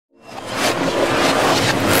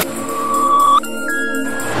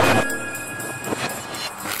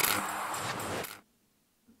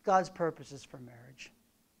God's purposes for marriage?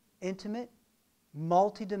 Intimate,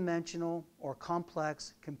 multidimensional, or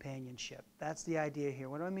complex companionship. That's the idea here.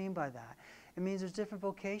 What do I mean by that? It means there's different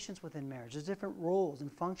vocations within marriage. There's different roles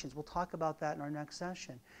and functions. We'll talk about that in our next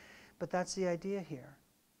session. But that's the idea here.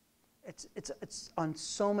 It's on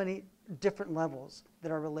so many different levels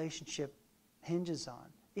that our relationship hinges on.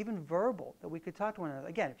 Even verbal, that we could talk to one another.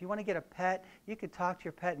 Again, if you want to get a pet, you could talk to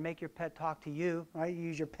your pet and make your pet talk to you, right? You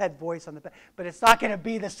use your pet voice on the pet, but it's not going to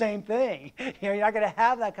be the same thing. You're not going to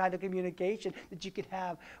have that kind of communication that you could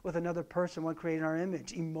have with another person when creating our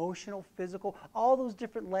image. Emotional, physical, all those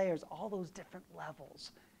different layers, all those different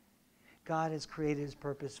levels. God has created His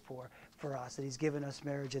purpose for us, that He's given us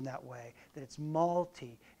marriage in that way, that it's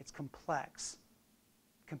it's complex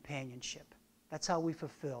companionship. That's how we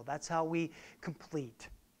fulfill. That's how we complete.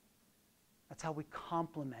 That's how we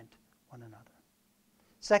complement one another.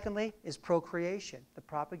 Secondly is procreation, the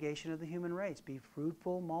propagation of the human race. Be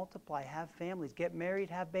fruitful, multiply, have families, get married,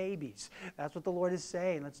 have babies. That's what the Lord is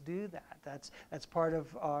saying. Let's do that. That's part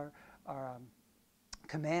of our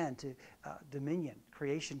command to dominion,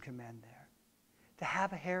 creation command there. To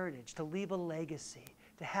have a heritage, to leave a legacy,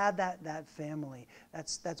 to have that family.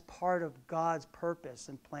 That's part of God's purpose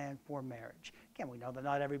and plan for marriage. Again, we know that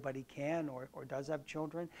not everybody can or does have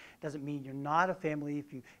children. It doesn't mean you're not a family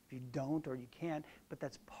if you don't or you can't, but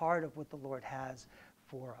that's part of what the Lord has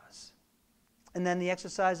for us. And then the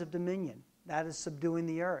exercise of dominion. That is subduing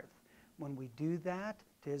the earth. When we do that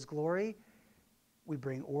to His glory, we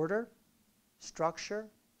bring order, structure,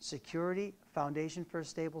 security, foundation for a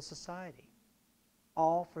stable society.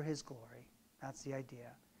 All for His glory. That's the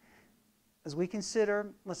idea. As we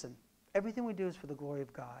consider, listen, everything we do is for the glory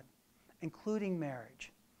of God, including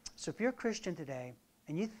marriage. So if you're a Christian today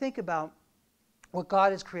and you think about what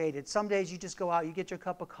God has created, some days you just go out, you get your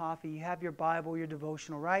cup of coffee, you have your Bible, your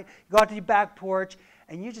devotional, right? You go out to your back porch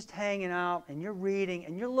and you're just hanging out and you're reading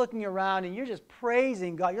and you're looking around and you're just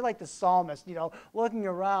praising God. You're like the psalmist, looking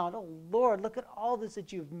around. Oh, Lord, look at all this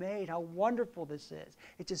that you've made. How wonderful this is.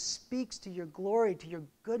 It just speaks to your glory, to your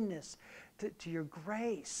goodness, to your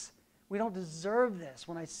grace. We don't deserve this.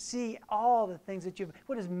 When I see all the things that you've...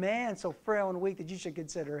 What is man so frail and weak that you should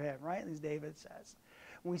consider him, right? As David says.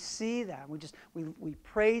 When we see that, we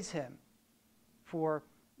praise Him for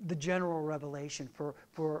the general revelation,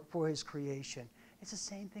 for His creation. It's the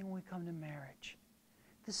same thing when we come to marriage.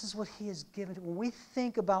 This is what He has given. When we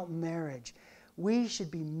think about marriage, we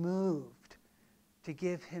should be moved to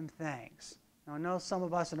give Him thanks. Now, I know some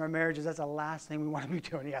of us in our marriages, that's the last thing we want to be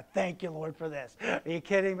doing. Yeah, thank you, Lord, for this. Are you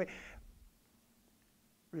kidding me?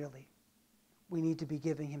 Really, we need to be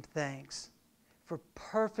giving Him thanks for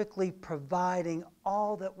perfectly providing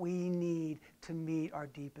all that we need to meet our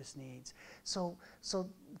deepest needs. So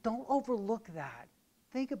don't overlook that.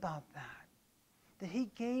 Think about that. That He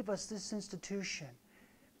gave us this institution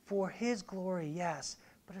for His glory, yes,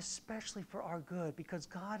 but especially for our good, because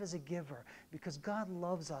God is a giver, because God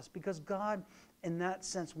loves us, because God, in that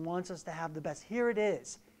sense, wants us to have the best. Here it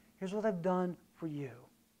is. Here's what I've done for you.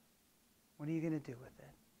 What are you going to do with it?